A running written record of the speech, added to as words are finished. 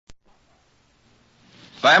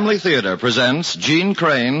Family Theater presents Gene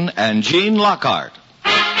Crane and Gene Lockhart.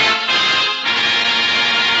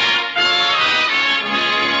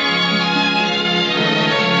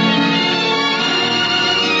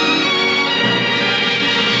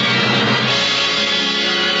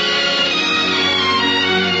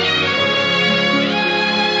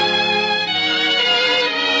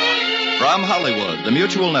 From Hollywood, the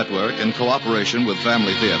Mutual Network, in cooperation with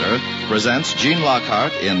Family Theater, presents Gene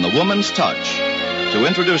Lockhart in The Woman's Touch. To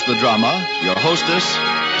introduce the drama, your hostess,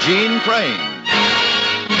 Gene Crane.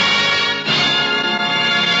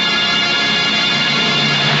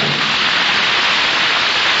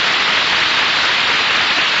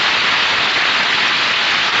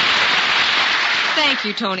 Thank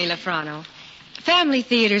you, Tony Lafrano. Family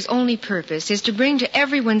Theater's only purpose is to bring to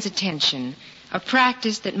everyone's attention a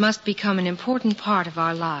practice that must become an important part of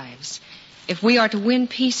our lives if we are to win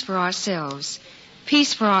peace for ourselves,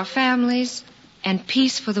 peace for our families, and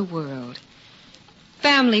peace for the world.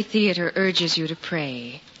 Family Theater urges you to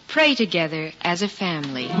pray. Pray together as a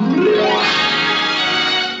family.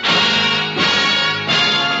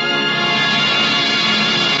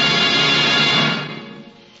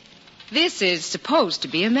 This is supposed to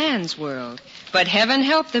be a man's world, but heaven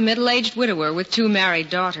help the middle-aged widower with 2 married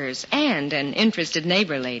daughters and an interested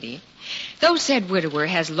neighbor lady. Though said widower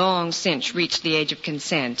has long since reached the age of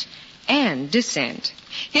consent and dissent,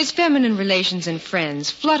 his feminine relations and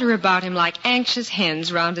friends flutter about him like anxious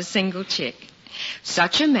hens round a single chick.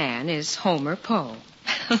 Such a man is Homer Poe.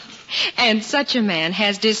 And such a man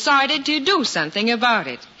has decided to do something about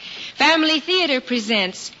it. Family Theater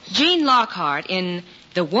presents Gene Lockhart in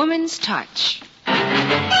The Woman's Touch.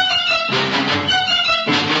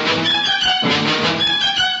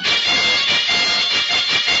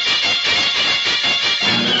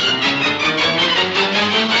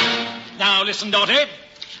 Now listen, daughter.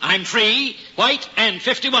 I'm free, white, and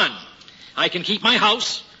 51. I can keep my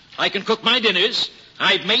house. I can cook my dinners.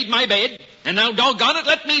 I've made my bed. And now, doggone it,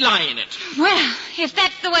 let me lie in it. Well, if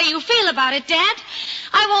that's the way you feel about it, Dad,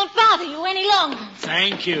 I won't bother you any longer.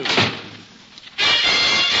 Thank you.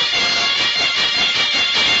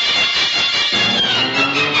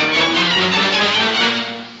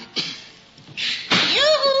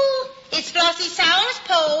 Flossie Sowers,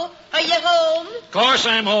 Poe. Are you home? Of course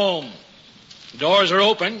I'm home. The doors are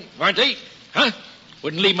open, aren't they? Huh?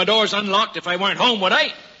 Wouldn't leave my doors unlocked if I weren't home, would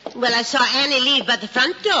I? Well, I saw Annie leave by the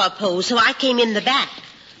front door, Poe, so I came in the back.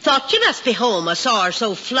 Thought you must be home. I saw her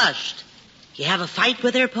so flushed. You have a fight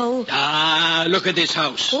with her, Poe? Ah, look at this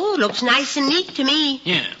house. Oh, looks nice and neat to me.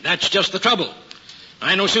 Yeah, that's just the trouble.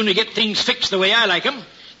 I no sooner get things fixed the way I like them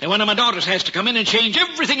than one of my daughters has to come in and change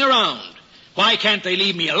everything around. Why can't they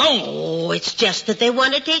leave me alone? Oh, it's just that they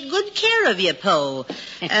want to take good care of you, Poe.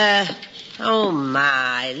 Oh,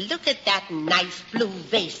 my. Look at that nice blue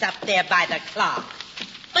vase up there by the clock.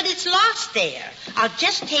 But it's lost there. I'll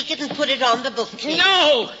just take it and put it on the bookcase.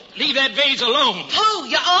 No! Leave that vase alone. Poe,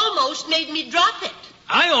 you almost made me drop it.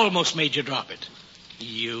 I almost made you drop it.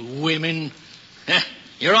 You women.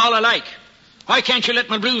 You're all alike. Why can't you let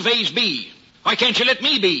my blue vase be? Why can't you let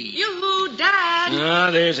me be? Yoo-hoo, Dad. Ah,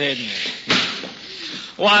 there's Edna.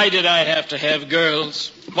 Why did I have to have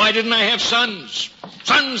girls? Why didn't I have sons?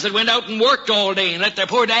 Sons that went out and worked all day and let their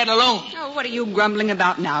poor dad alone. Oh, what are you grumbling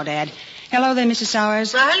about now, Dad? Hello there, Mrs.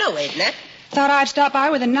 Sowers. Well, hello, Edna. Thought I'd stop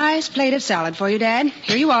by with a nice plate of salad for you, Dad.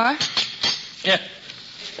 Here you are. Yeah.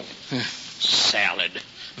 Salad.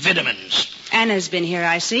 Vitamins. Anna's been here,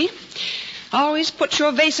 I see. Always put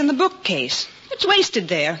your vase in the bookcase. It's wasted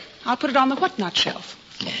there. I'll put it on the whatnot shelf.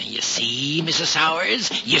 You see, Mrs.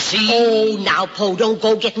 Sowers? You see? Oh, now, Poe, don't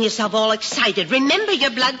go getting yourself all excited. Remember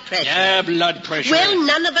your blood pressure. Yeah, blood pressure. Well,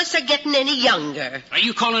 none of us are getting any younger. Are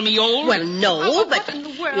you calling me old? Well, no, but... What in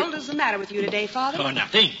the world is the matter with you today, Father? Oh,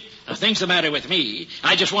 nothing. Nothing's the matter with me.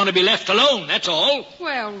 I just want to be left alone, that's all.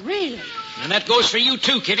 Well, really? And that goes for you,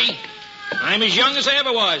 too, Kitty. I'm as young as I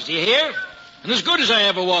ever was, do you hear? And as good as I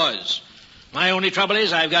ever was. My only trouble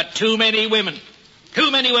is I've got too many women.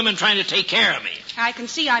 Too many women trying to take care of me. I can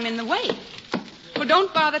see I'm in the way. Well,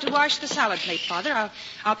 don't bother to wash the salad plate, Father.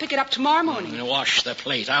 I'll pick it up tomorrow morning. Wash the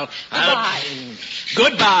plate. Goodbye.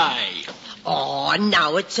 Goodbye. Oh,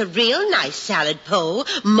 now it's a real nice salad, Poe.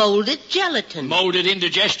 Molded gelatin. Molded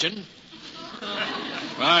indigestion.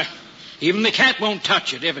 Why, even the cat won't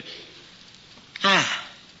touch it.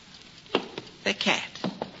 The cat.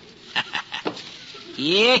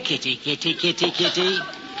 Yeah, kitty, kitty, kitty, kitty.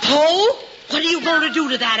 Poe? What are you going to do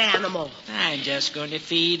to that animal? I'm just going to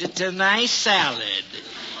feed it a nice salad.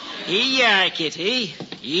 Here you are, kitty.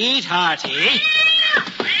 Eat hearty.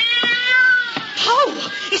 Poe,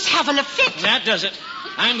 it's having a fit. That does it.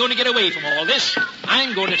 I'm going to get away from all this.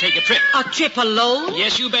 I'm going to take a trip. A trip alone?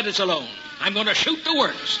 Yes, you bet it's alone. I'm going to shoot the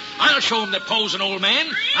works. I'll show him that Poe's an old man.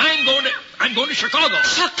 I'm going to Chicago.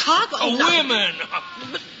 Chicago? Oh, No. women.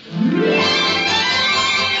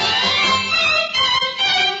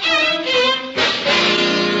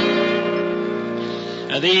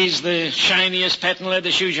 Are these the shiniest patent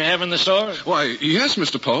leather shoes you have in the store? Why, yes,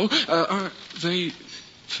 Mr. Poe. Are they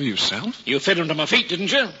for yourself? You fit them to my feet,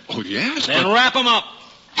 didn't you? Oh, yes. Then but- wrap them up.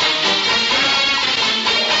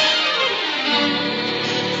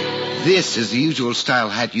 This is the usual style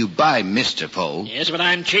hat you buy, Mr. Poe. Yes, but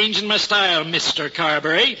I'm changing my style, Mr.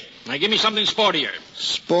 Carberry. Now give me something sportier.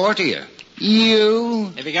 Sportier.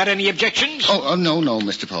 You? Have you got any objections? Oh, no,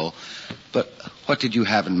 Mr. Poe. But what did you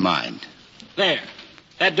have in mind? There.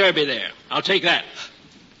 That derby there. I'll take that.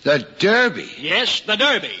 The Derby. Yes, the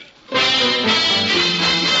derby.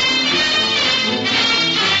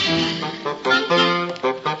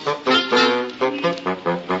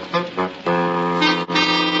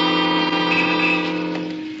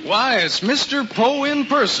 Why, it's Mr. Poe in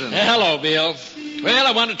person. Hello, Bill. Well,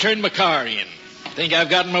 I want to turn my car in. Think I've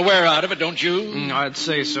gotten my wear out of it, don't you? I'd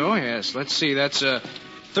say so, yes. Let's see, that's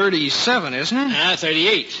 37, isn't it?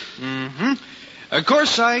 38. Mm-hmm. Of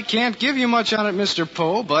course, I can't give you much on it, Mr.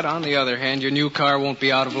 Poe, but on the other hand, your new car won't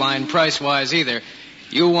be out of line price-wise either.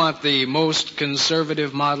 You want the most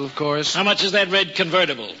conservative model, of course. How much is that red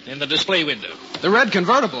convertible in the display window? The red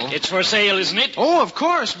convertible? It's for sale, isn't it? Oh, of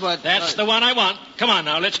course, but... That's the one I want. Come on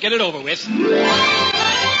now, let's get it over with.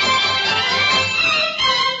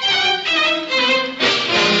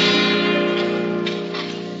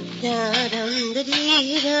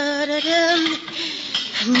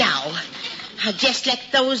 Now, I'll just let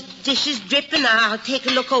those dishes drip and I'll take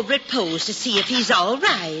a look over at Poe's to see if he's all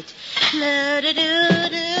right.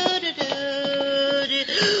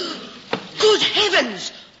 Good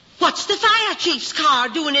heavens! What's the fire chief's car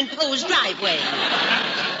doing in Poe's driveway?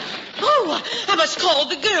 Oh, I must call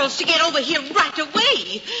the girls to get over here right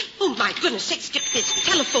away. Oh, my goodness sakes, get this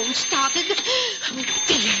telephone started. Oh,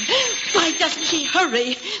 dear. Why doesn't she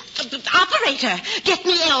hurry? Operator, get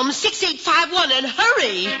me Elm 6851 and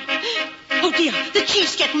hurry. Oh, dear, the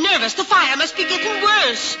chief's getting nervous. The fire must be getting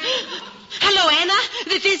worse. Hello, Anna.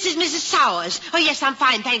 This is Mrs. Sowers. Oh, yes, I'm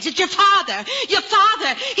fine, thanks. It's your father. Your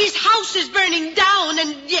father. His house is burning down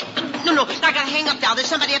and... No, I gotta hang up now. There's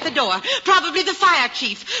somebody at the door. Probably the fire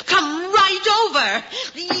chief. Come right over.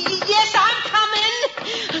 Yes, I'm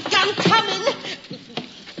coming.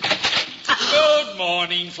 Good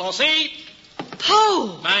morning, Flossie.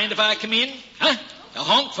 Poe. Mind if I come in? Huh? A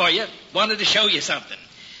honk for you. Wanted to show you something.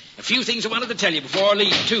 A few things I wanted to tell you before I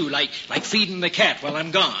leave, too, like feeding the cat while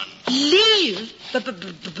I'm gone. Leave?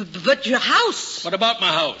 But your house. What about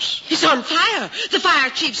my house? It's on fire. The fire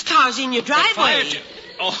chief's car's in your driveway.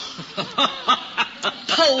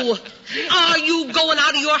 Poe, are you going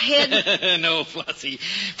out of your head? No, Flossie.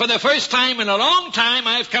 For the first time in a long time,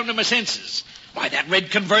 I've come to my senses. Why, that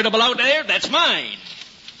red convertible out there, that's mine.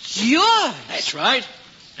 Yours? That's right.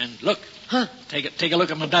 And look. Huh? Take a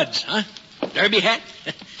look at my duds, huh? Derby hat.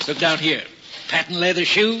 Look down here. Patent leather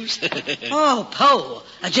shoes. Oh, Poe,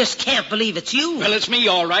 I just can't believe it's you. Well, it's me,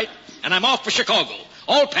 all right. And I'm off for Chicago.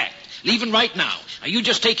 All packed. Leaving right now. Now, you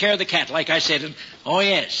just take care of the cat, like I said. And, oh,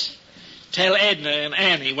 yes. Tell Edna and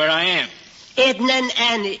Annie where I am. Edna and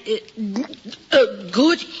Annie.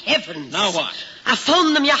 Good heavens. Now what? I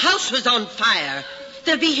phoned them your house was on fire.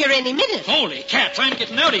 They'll be here any minute. Holy cats, I'm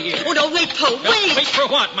getting out of here. Oh, no, wait, Poe, wait. Wait for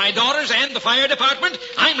what? My daughters and the fire department?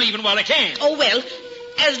 I'm leaving while I can. Oh, well,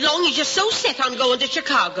 as long as you're so set on going to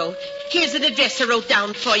Chicago, here's an address I wrote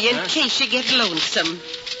down for you in case you get lonesome.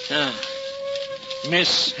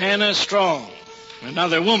 Miss Hannah Strong.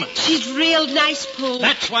 Another woman. She's real nice, Poe.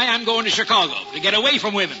 That's why I'm going to Chicago, to get away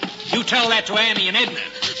from women. You tell that to Annie and Edna.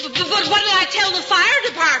 But what did I tell the fire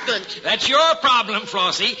department? That's your problem,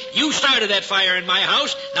 Flossie. You started that fire in my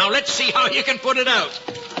house. Now let's see how you can put it out.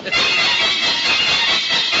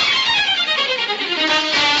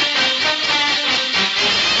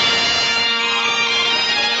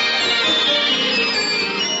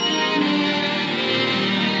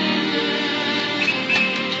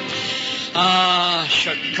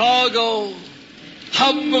 Chicago,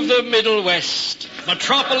 hub of the Middle West,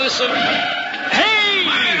 metropolis of... Hey!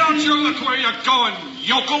 Why don't you look where you're going,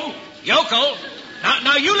 yokel? Yokel?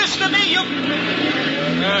 Now you listen to me, you...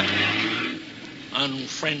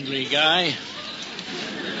 unfriendly guy.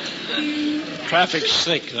 Traffic's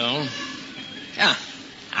thick, though. Yeah,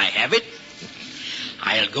 I have it.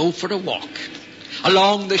 I'll go for a walk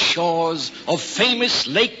along the shores of famous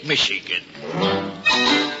Lake Michigan.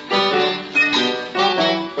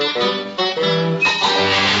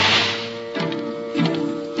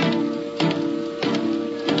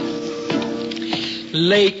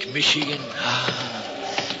 Lake Michigan.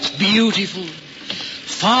 It's beautiful.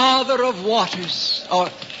 Father of waters. Or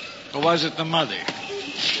was it the mother?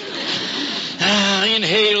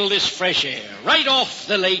 Inhale this fresh air right off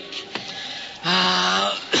the lake.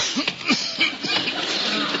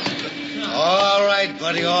 All right,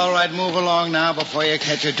 buddy, all right. Move along now before you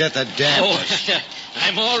catch your death of dampness. Oh,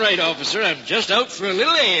 I'm all right, officer. I'm just out for a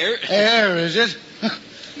little air. Air, is it?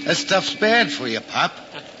 That stuff's bad for you, Pop.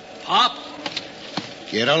 Pop?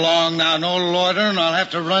 Get along now. No loitering. I'll have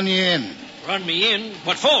to run you in. Run me in?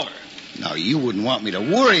 What for? Now, you wouldn't want me to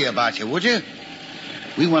worry about you, would you?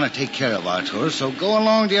 We want to take care of our tour, so go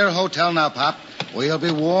along to your hotel now, Pop, where you'll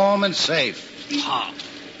be warm and safe. Pop.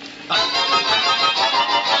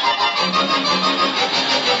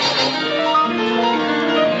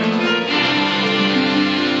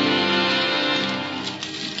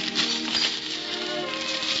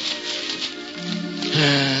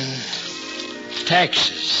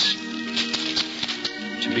 Taxes.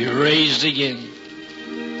 To be raised again.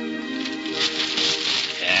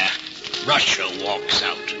 Russia walks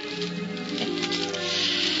out.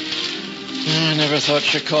 I never thought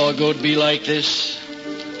Chicago'd be like this.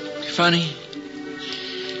 Funny.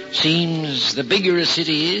 Seems the bigger a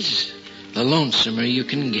city is, the lonesomer you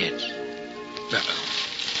can get.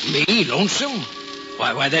 Me, lonesome?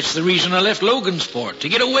 Why, that's the reason I left Logansport, to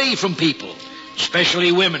get away from people,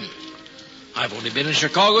 especially women. I've only been in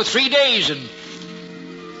Chicago 3 days, and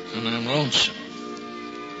I'm lonesome.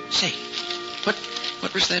 Say,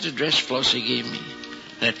 what was that address Flossie gave me?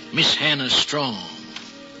 That Miss Hannah Strong.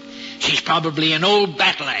 She's probably an old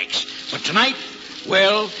battle axe, but tonight,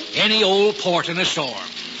 well, any old port in a storm.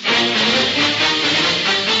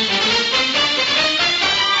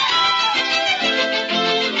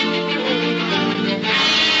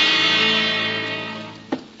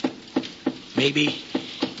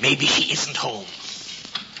 Maybe she isn't home.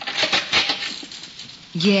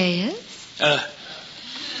 Yes?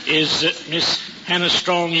 Is Miss Hannah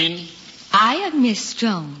Strong in? I am Miss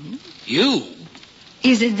Strong. You?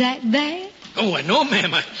 Is it that bad? Oh, I know,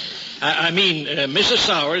 ma'am. I mean, Mrs.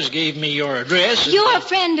 Sowers gave me your address. You're a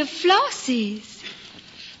friend of Flossie's.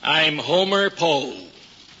 I'm Homer Poe.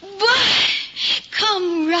 Why,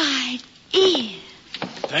 come right in.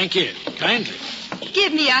 Thank you. Kindly.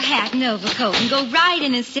 Give me your hat and overcoat and go right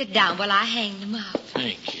in and sit down while I hang them up.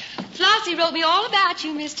 Thank you. Flossie wrote me all about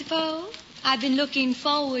you, Mr. Poe. I've been looking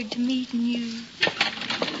forward to meeting you.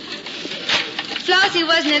 Flossie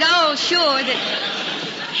wasn't at all sure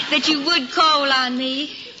that you would call on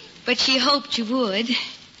me, but she hoped you would.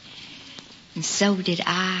 And so did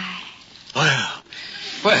I.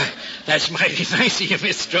 Well, that's mighty nice of you,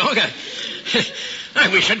 Miss Strong. I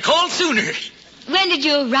wish I'd called sooner. When did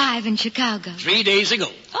you arrive in Chicago? 3 days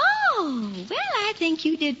ago. Oh, well, I think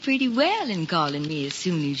you did pretty well in calling me as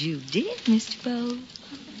soon as you did, Mr. Poe.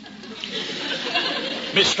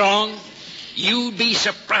 Miss Strong, you'd be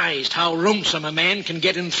surprised how lonesome a man can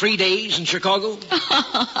get in 3 days in Chicago.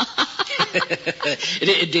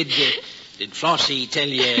 Did Flossie tell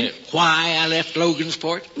you why I left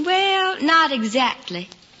Logansport? Well, not exactly.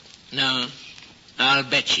 No, I'll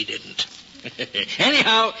bet she didn't.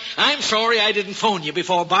 Anyhow, I'm sorry I didn't phone you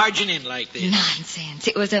before barging in like this. Nonsense.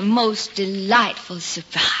 It was a most delightful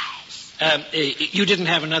surprise. You didn't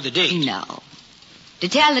have another date? No. To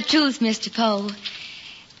tell the truth, Mr. Poe,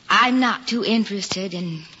 I'm not too interested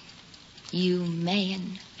in you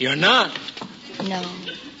men. You're not? No.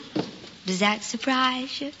 Does that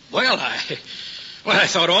surprise you? Well, I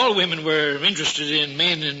thought all women were interested in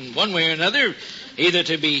men in one way or another, either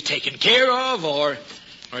to be taken care of or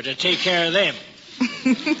to take care of them.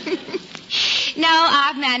 No,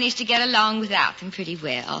 I've managed to get along without them pretty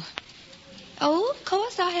well. Oh, of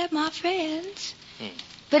course, I have my friends.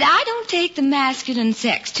 But I don't take the masculine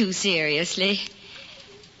sex too seriously.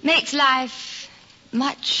 Makes life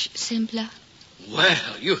much simpler.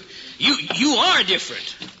 Well, you are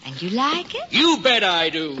different. And you like it? You bet I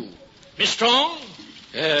do. Miss Strong?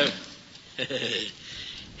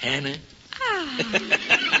 Hannah?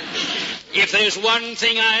 If there's one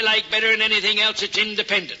thing I like better than anything else, it's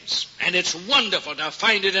independence. And it's wonderful to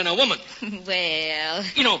find it in a woman. Well...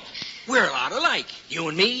 You know, we're a lot alike, you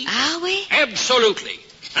and me. Are we? Absolutely.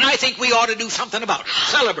 And I think we ought to do something about it.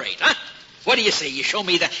 Celebrate, huh? What do you say? You show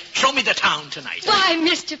me the town tonight. Why,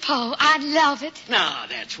 Mr. Poe, I'd love it. Now,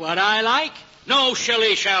 that's what I like. No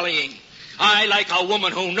shilly-shallying. I like a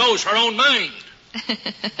woman who knows her own mind.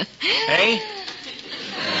 Hey?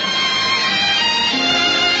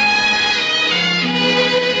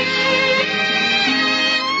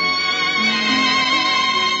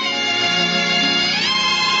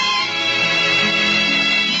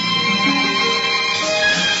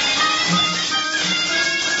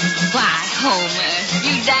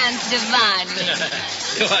 divine.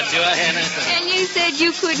 Do I, Hannah? And you said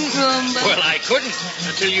you couldn't rumba. Well, I couldn't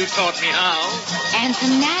until you taught me how. And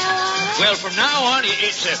from now on? Well, from now on,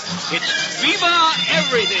 it's Viva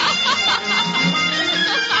everything.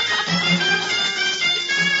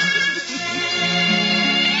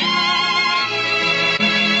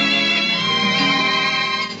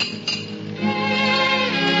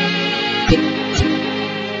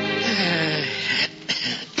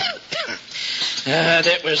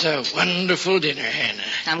 That was a wonderful dinner, Hannah.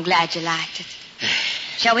 I'm glad you liked it.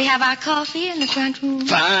 Shall we have our coffee in the front room?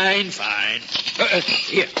 Fine.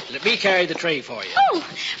 Here, let me carry the tray for you. Oh,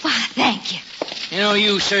 why, thank you. You know,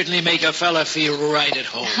 you certainly make a fella feel right at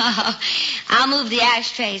home. Oh, I'll move the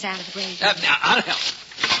ashtrays out of the way. Now, I'll help.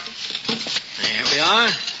 There we are.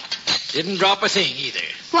 Didn't drop a thing either.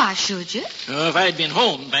 Why should you? Oh, if I'd been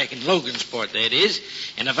home back in Logansport, that is,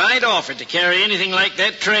 and if I'd offered to carry anything like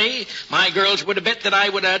that tray, my girls would have bet that I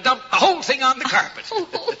would have dumped the whole thing on the carpet.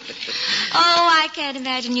 Oh, I can't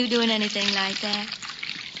imagine you doing anything like that.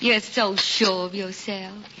 You're so sure of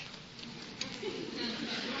yourself.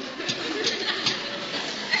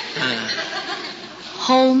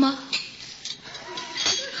 Homer?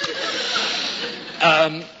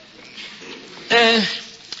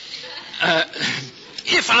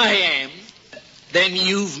 If I am, then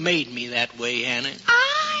you've made me that way, Hannah.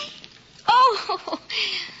 I? Oh,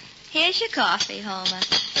 here's your coffee, Homer.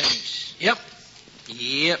 Thanks. Yep,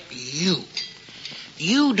 you.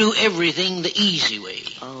 You do everything the easy way.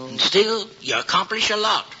 Oh. And still, you accomplish a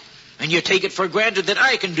lot. And you take it for granted that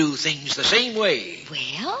I can do things the same way.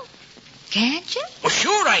 Well, can't you? Well,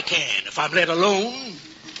 sure I can, if I'm let alone.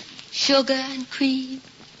 Sugar and cream.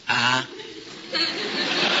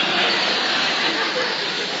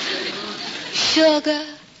 Sugar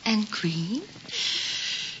and cream.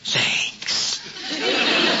 Thanks.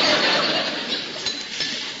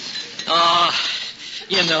 Oh,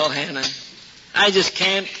 you know, Hannah, I just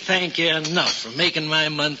can't thank you enough for making my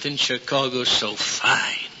month in Chicago so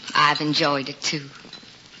fine. I've enjoyed it, too.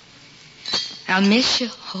 I'll miss you,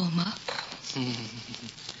 Homer.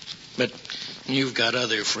 But you've got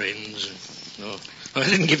other friends. Oh, I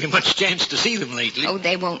didn't give you much chance to see them lately. Oh,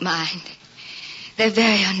 they won't mind. They're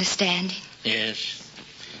very understanding. Yes.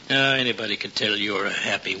 Anybody could tell you're a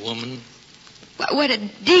happy woman. Well, what a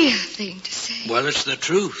dear thing to say. Well, it's the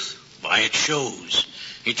truth. Why, it shows.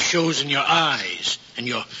 It shows in your eyes and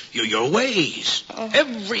your ways. Oh.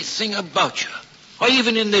 Everything about you. Or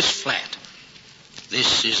even in this flat.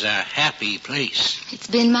 This is a happy place. It's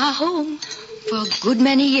been my home for a good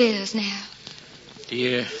many years now. Do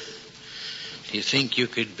you think you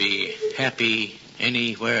could be happy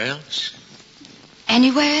anywhere else?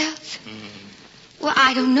 Anywhere else? Well,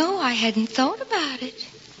 I don't know. I hadn't thought about it.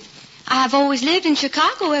 I've always lived in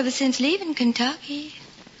Chicago ever since leaving Kentucky.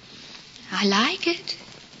 I like it.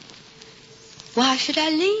 Why should I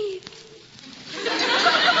leave?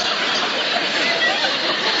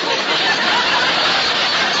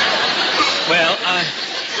 Well,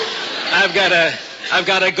 I've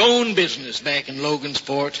got a going business back in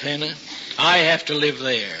Logansport, Hannah. I have to live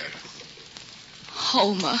there.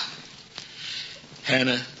 Homer.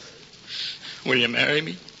 Hannah, will you marry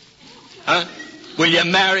me? Huh? Will you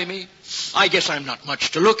marry me? I guess I'm not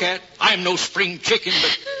much to look at. I'm no spring chicken,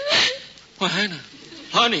 but... Well, Hannah,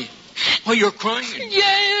 honey, oh, you're crying.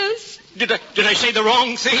 Yes. Did I say the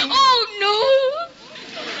wrong thing? Oh, no.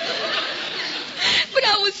 But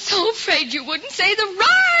I was so afraid you wouldn't say the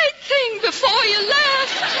right thing before you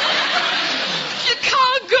left.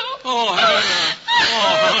 Chicago. Oh, Hannah.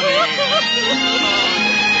 Oh, honey.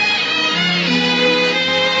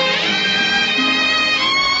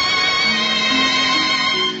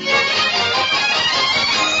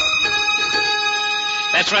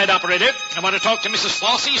 That's right, operator. I want to talk to Mrs.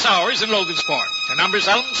 Flossie Sowers in Logansport. Her number's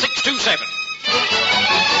 627.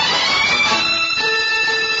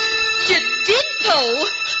 You did, Poe?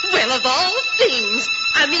 Well, of all things.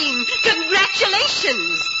 I mean,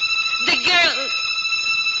 congratulations. The girl...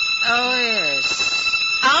 Oh, yes.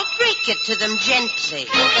 I'll break it to them gently.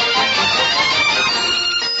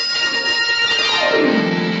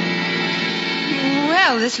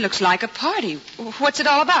 Well, this looks like a party. What's it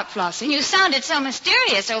all about, Flossie? You sounded so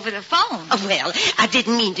mysterious over the phone. Oh, well, I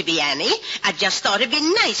didn't mean to be, Annie. I just thought it'd be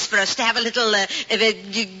nice for us to have a little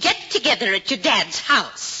get-together at your Dad's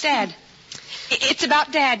house. Dad. It's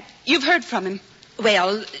about Dad. You've heard from him.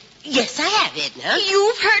 Well, yes, I have, Edna.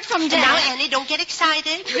 You've heard from Dad. Now, Annie, don't get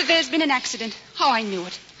excited. There's been an accident. Oh, I knew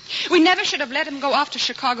it. We never should have let him go off to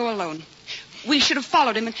Chicago alone. We should have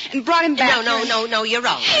followed him and brought him back. No, you're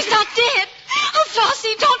wrong. He's not dead. Oh,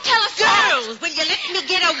 Flossie, don't tell us that. Girls, will you let me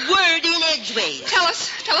get a word in edgeways? Tell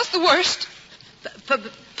us the worst.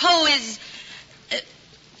 Poe is...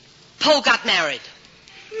 Poe got married.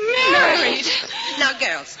 Married? Now,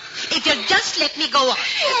 girls, if you'll just let me go on.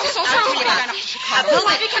 So I'll tell you about it.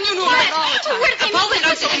 Why can you know that all the time? Poe went to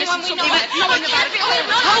Chicago.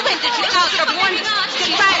 Poe went to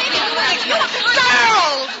Chicago.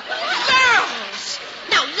 Girls!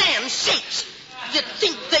 Now, land sakes, you'd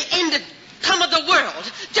think the end had come of the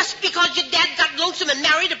world just because your dad got lonesome and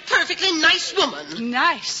married a perfectly nice woman.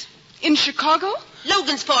 Nice. In Chicago?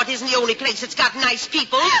 Logansport isn't the only place that's got nice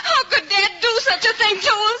people. How could Dad do such a thing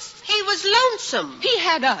to us? He was lonesome. He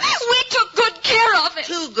had us. We took good care of him.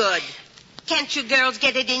 Too good. Can't you girls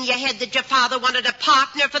get it in your head that your father wanted a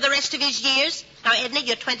partner for the rest of his years? Now, Edna,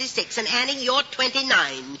 you're 26, and Annie, you're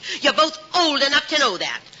 29. You're both old enough to know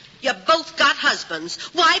that. You both got husbands.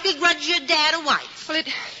 Why begrudge your dad a wife? Well,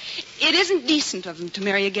 it isn't decent of him to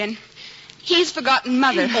marry again. He's forgotten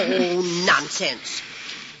Mother. Oh, nonsense.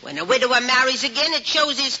 When a widower marries again, it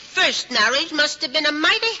shows his first marriage must have been a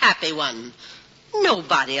mighty happy one.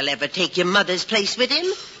 Nobody'll ever take your mother's place with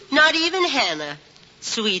him. Not even Hannah,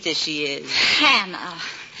 sweet as she is. Hannah.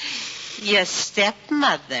 Your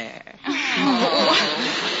stepmother.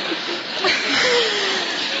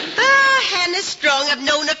 Hannah Strong, I've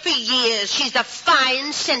known her for years. She's a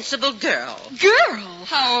fine, sensible girl. Girl?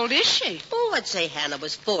 How old is she? Oh, I'd say Hannah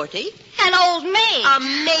was 40. An old maid. A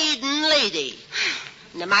maiden lady.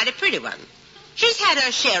 And a mighty pretty one. She's had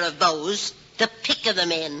her share of beaux, the pick of the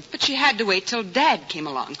men. But she had to wait till Dad came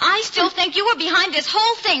along. I still think you were behind this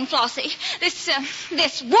whole thing, Flossie.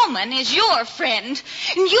 This woman is your friend.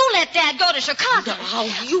 And you let Dad go to Chicago. Now,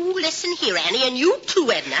 you listen here, Annie, and you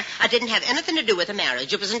too, Edna. I didn't have anything to do with the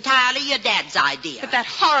marriage. It was entirely your dad's idea. But that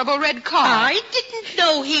horrible red car. I didn't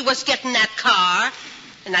know he was getting that car.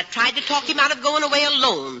 And I tried to talk him out of going away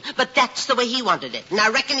alone. But that's the way he wanted it. And I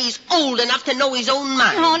reckon he's old enough to know his own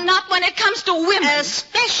mind. Oh, not when it comes to women.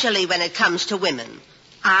 Especially when it comes to women.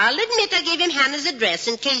 I'll admit I gave him Hannah's address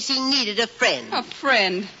in case he needed a friend. A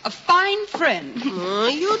friend. A fine friend. Oh,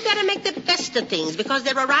 you'd better make the best of things because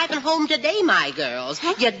they're arriving home today, my girls.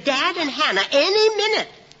 Huh? Your dad and Hannah any minute.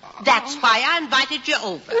 That's why I invited you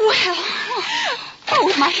over. Well,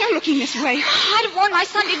 with my hair looking this way. I'd have worn my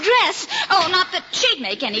Sunday dress. Oh, not that she'd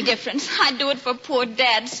make any difference. I'd do it for poor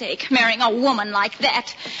Dad's sake, marrying a woman like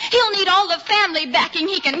that. He'll need all the family backing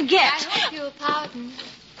he can get. I hope you'll pardon.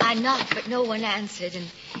 I knocked, but no one answered, and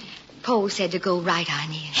Poe said to go right on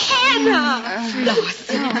in. Hannah!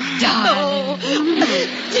 Flossie, darling. Oh,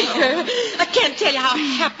 dear. I can't tell you how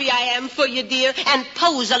happy I am for you, dear. And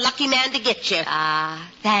Poe's a lucky man to get you. Ah,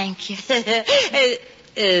 thank you.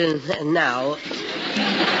 Now,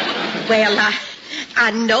 well,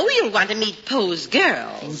 I know you'll want to meet Poe's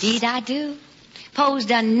girls. Indeed I do. Poe's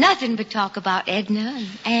done nothing but talk about Edna and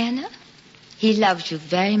Anna. He loves you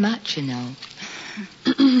very much, you know.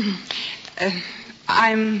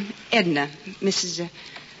 I'm Edna, Mrs.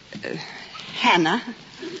 Hannah.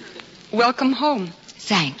 Welcome home.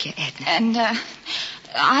 Thank you, Edna. And,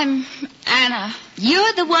 I'm Anna.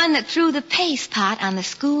 You're the one that threw the paste pot on the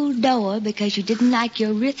school door because you didn't like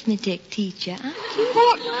your arithmetic teacher, aren't you?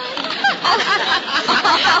 Well.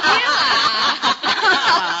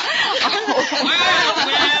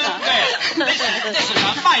 This is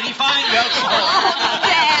a mighty fine girl.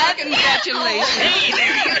 Dad, congratulations. Hey,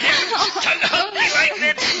 there you are. Hold me like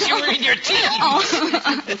that since you were in your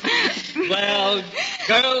teens. Well,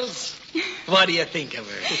 girls, what do you think of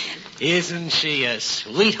her? Isn't she a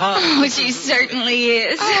sweetheart? Oh, she certainly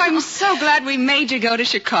is. Oh, I'm so glad we made you go to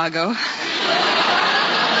Chicago.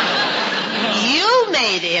 You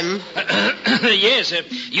made him. Yes,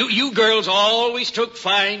 you girls always took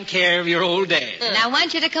fine care of your old dad. And I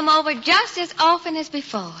want you to come over just as often as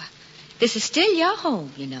before. This is still your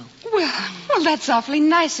home, you know. Well, that's awfully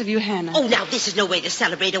nice of you, Hannah. Oh, now, this is no way to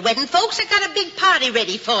celebrate a wedding, folks. I got a big party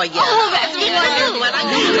ready for you. Oh, that's wonderful. Well, I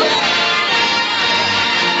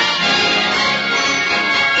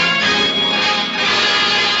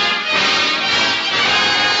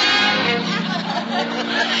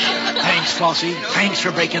Thanks, Flossie. Thanks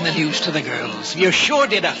for breaking the news to the girls. You sure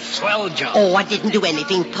did a swell job. Oh, I didn't do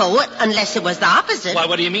anything, Poe, unless it was the opposite. Why,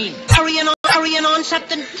 what do you mean? Hurrying on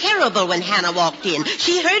something terrible when Hannah walked in.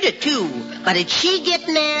 She heard it, too. But did she get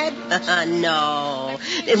mad? No.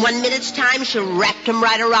 In 1 minute's time, she wrapped him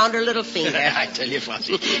right around her little finger. I tell you,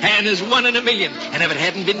 Flossie, Hannah's 1 in a million. And if it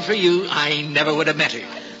hadn't been for you, I never would have met her.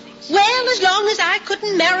 Well, as long as I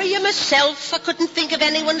couldn't marry you myself, I couldn't think of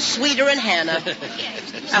anyone sweeter than Hannah.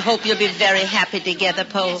 I hope you'll be very happy together,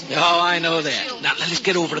 Poe. Oh, I know that. Now, let's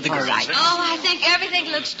get over to the girls. right. Oh, I think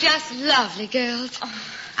everything looks just lovely, girls.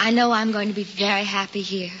 I know I'm going to be very happy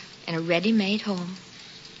here in a ready-made home.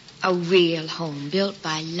 A real home built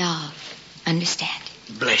by love. Understand?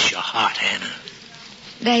 Bless your heart,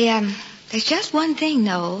 Hannah. There's just one thing,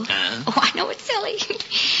 though. Huh? Oh, I know it's silly,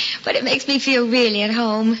 but it makes me feel really at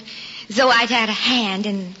home. So I'd had a hand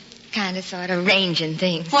in kind of sort of arranging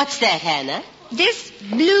things. What's that, Hannah? This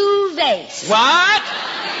blue vase. What?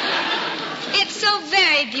 It's so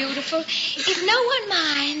very beautiful. If no one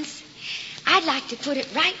minds, I'd like to put it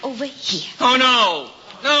right over here. Oh, no.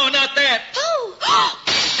 No, not that. Oh!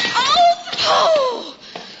 Oh!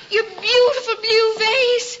 Your beautiful blue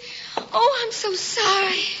vase. Oh, I'm so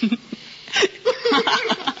sorry.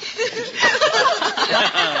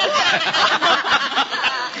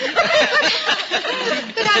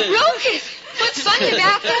 But I broke it. What's funny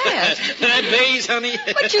about that? That vase, honey.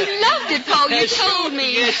 But you loved it, Paul. You told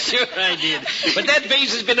me. Yes, sure I did. But that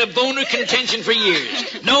vase has been a bone of contention for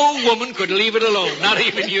years. No woman could leave it alone, not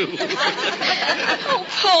even you. Oh,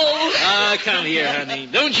 Paul. Ah, come here, honey.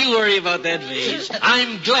 Don't you worry about that vase.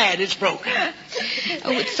 I'm glad it's broken.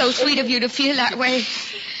 Oh, it's so sweet of you to feel that way.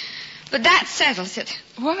 But that settles it.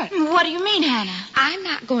 What? What do you mean, Hannah? I'm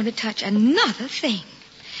not going to touch another thing.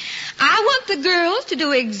 I want the girls to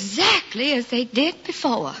do exactly as they did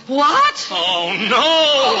before. What? Oh, no!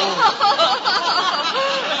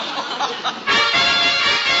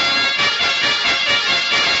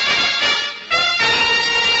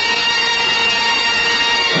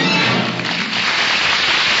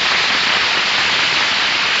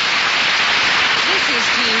 This is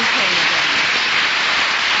Jean Crane again.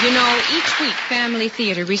 You know, each week Family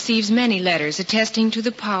Theater receives many letters attesting to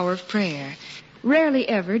the power of prayer. Rarely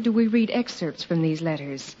ever do we read excerpts from these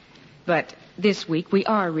letters. But this week we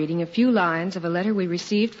are reading a few lines of a letter we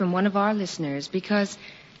received from one of our listeners because,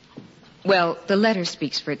 well, the letter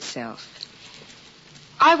speaks for itself.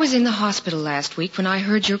 I was in the hospital last week when I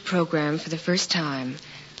heard your program for the first time.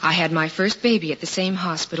 I had my first baby at the same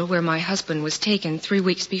hospital where my husband was taken 3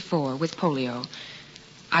 weeks before with polio.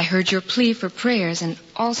 I heard your plea for prayers and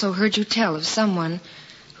also heard you tell of someone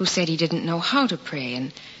who said he didn't know how to pray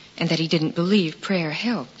and that he didn't believe prayer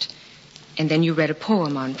helped. And then you read a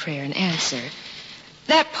poem on prayer and answer.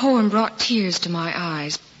 That poem brought tears to my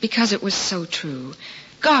eyes because it was so true.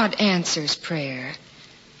 God answers prayer.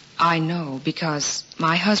 I know because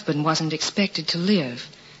my husband wasn't expected to live,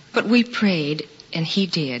 but we prayed and he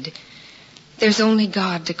did. There's only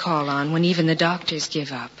God to call on when even the doctors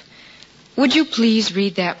give up. Would you please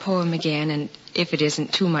read that poem again, and if it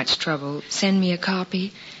isn't too much trouble, send me a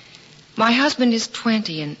copy? My husband is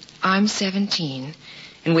 20 and I'm 17,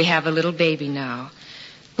 and we have a little baby now.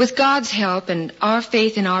 With God's help and our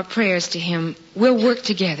faith in our prayers to him, we'll work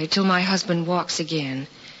together till my husband walks again.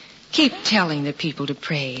 Keep telling the people to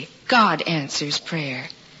pray. God answers prayer.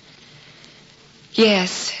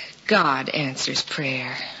 Yes, God answers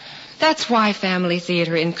prayer. That's why Family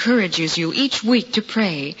Theater encourages you each week to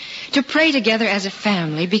pray together as a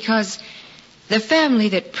family, because the family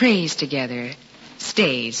that prays together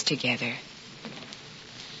stays together.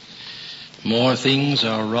 More things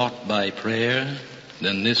are wrought by prayer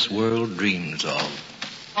than this world dreams of.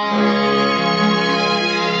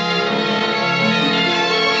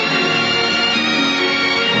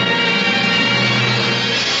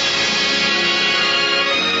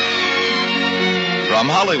 From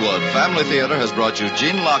Hollywood, Family Theater has brought you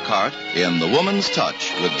Jean Lockhart in The Woman's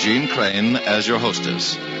Touch with Jean Crane as your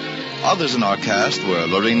hostess. Others in our cast were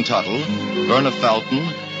Lorene Tuttle, Verna Felton,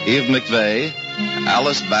 Eve McVeigh,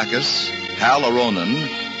 Alice Backus, Hal Aronin,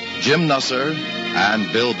 Jim Nusser,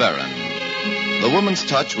 and Bill Barron. The Woman's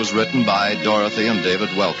Touch was written by Dorothy and David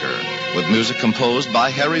Welker, with music composed by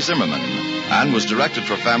Harry Zimmerman, and was directed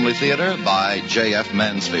for Family Theater by J.F.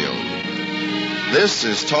 Mansfield. This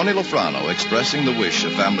is Tony Lofrano expressing the wish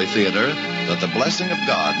of Family Theater that the blessing of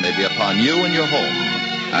God may be upon you and your home,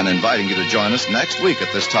 and inviting you to join us next week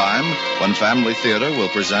at this time when Family Theater will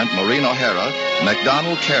present Maureen O'Hara,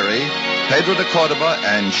 MacDonald Carey, Pedro de Cordova,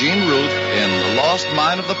 and Jean Ruth in The Lost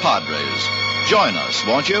Mine of the Padres. Join us,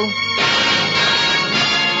 won't you?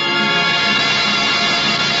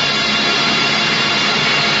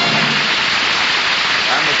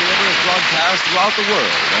 Family Theater is broadcast throughout the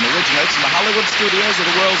world and originates in the Hollywood studios of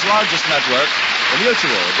the world's largest network, the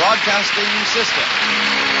Mutual Broadcasting System.